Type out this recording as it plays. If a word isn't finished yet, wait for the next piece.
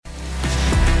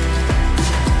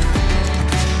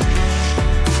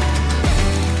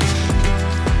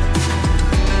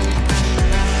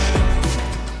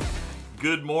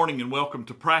Good morning and welcome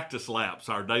to Practice Laps,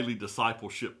 our daily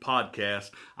discipleship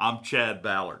podcast. I'm Chad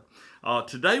Ballard.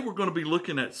 Today we're going to be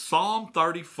looking at Psalm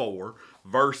 34,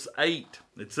 verse 8.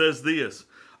 It says this,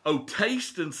 "O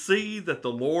taste and see that the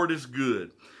Lord is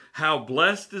good. How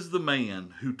blessed is the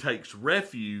man who takes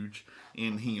refuge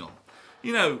in him."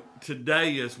 You know,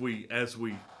 today as we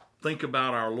think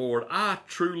about our Lord, I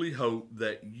truly hope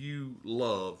that you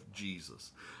love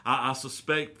Jesus. I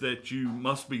suspect that you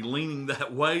must be leaning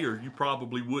that way, or you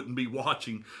probably wouldn't be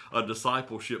watching a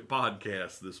discipleship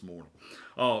podcast this morning.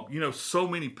 So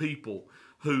many people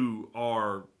who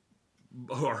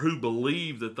who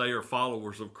believe that they are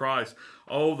followers of Christ,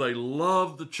 they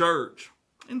love the church,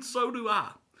 and so do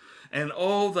I. And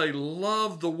they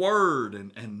love the Word,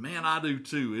 and man, I do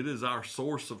too. It is our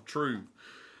source of truth.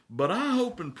 But I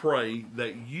hope and pray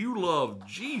that you love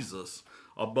Jesus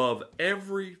above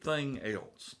everything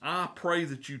else. I pray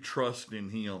that you trust in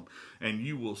Him, and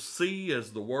you will see,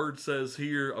 as the Word says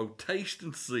here, "Oh, taste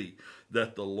and see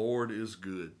that the Lord is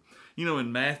good." You know,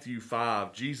 in Matthew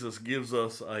 5, Jesus gives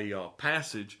us a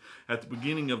passage at the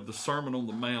beginning of the Sermon on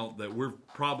the Mount that we're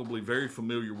probably very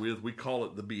familiar with. We call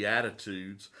it the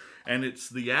Beatitudes. And it's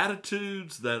the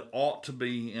attitudes that ought to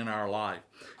be in our life.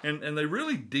 And they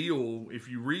really deal, if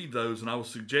you read those, and I would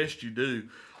suggest you do,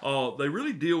 they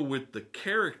really deal with the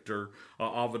character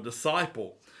of a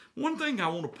disciple. One thing I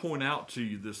want to point out to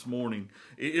you this morning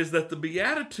is that the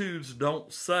Beatitudes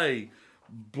don't say,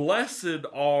 "Blessed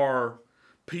are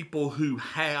people who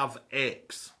have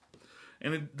X."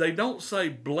 And they don't say,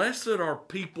 "Blessed are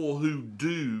people who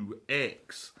do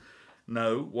X."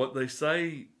 No, what they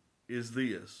say is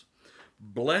this: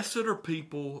 "Blessed are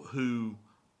people who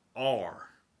are."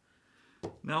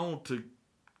 Now I want to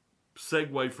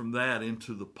segue from that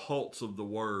into the pulse of the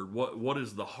Word. What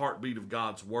is the heartbeat of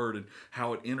God's Word and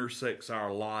how it intersects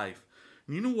our life?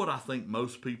 And you know what I think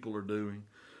most people are doing?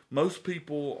 Most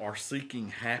people are seeking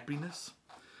happiness.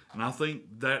 And I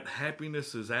think that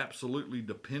happiness is absolutely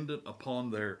dependent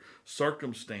upon their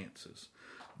circumstances.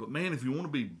 But man, if you want to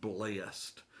be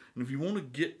blessed, and if you want to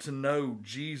get to know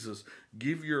Jesus,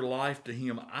 give your life to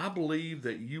Him, I believe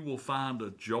that you will find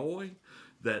a joy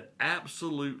that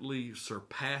absolutely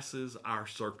surpasses our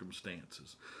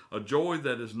circumstances. A joy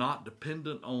that is not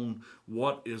dependent on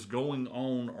what is going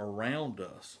on around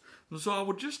us. And so I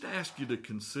would just ask you to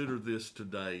consider this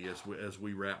today as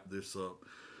we wrap this up.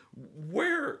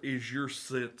 Where is your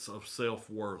sense of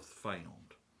self-worth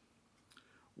found?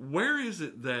 Where is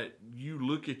it that you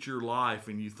look at your life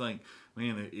and you think,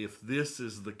 man, if this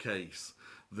is the case,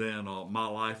 then my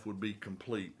life would be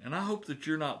complete? And I hope that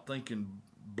you're not thinking,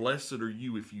 blessed are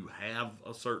you if you have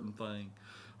a certain thing,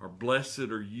 or blessed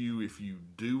are you if you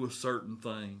do a certain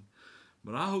thing.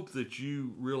 But I hope that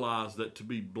you realize that to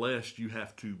be blessed, you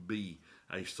have to be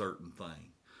a certain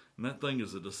thing. And that thing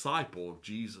is a disciple of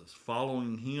Jesus,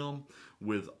 following Him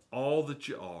with all that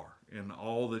you are and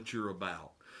all that you're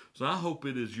about. So I hope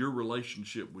it is your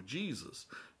relationship with Jesus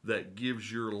that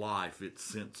gives your life its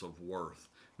sense of worth.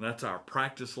 And that's our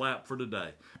practice lap for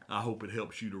today. I hope it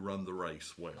helps you to run the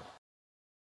race well.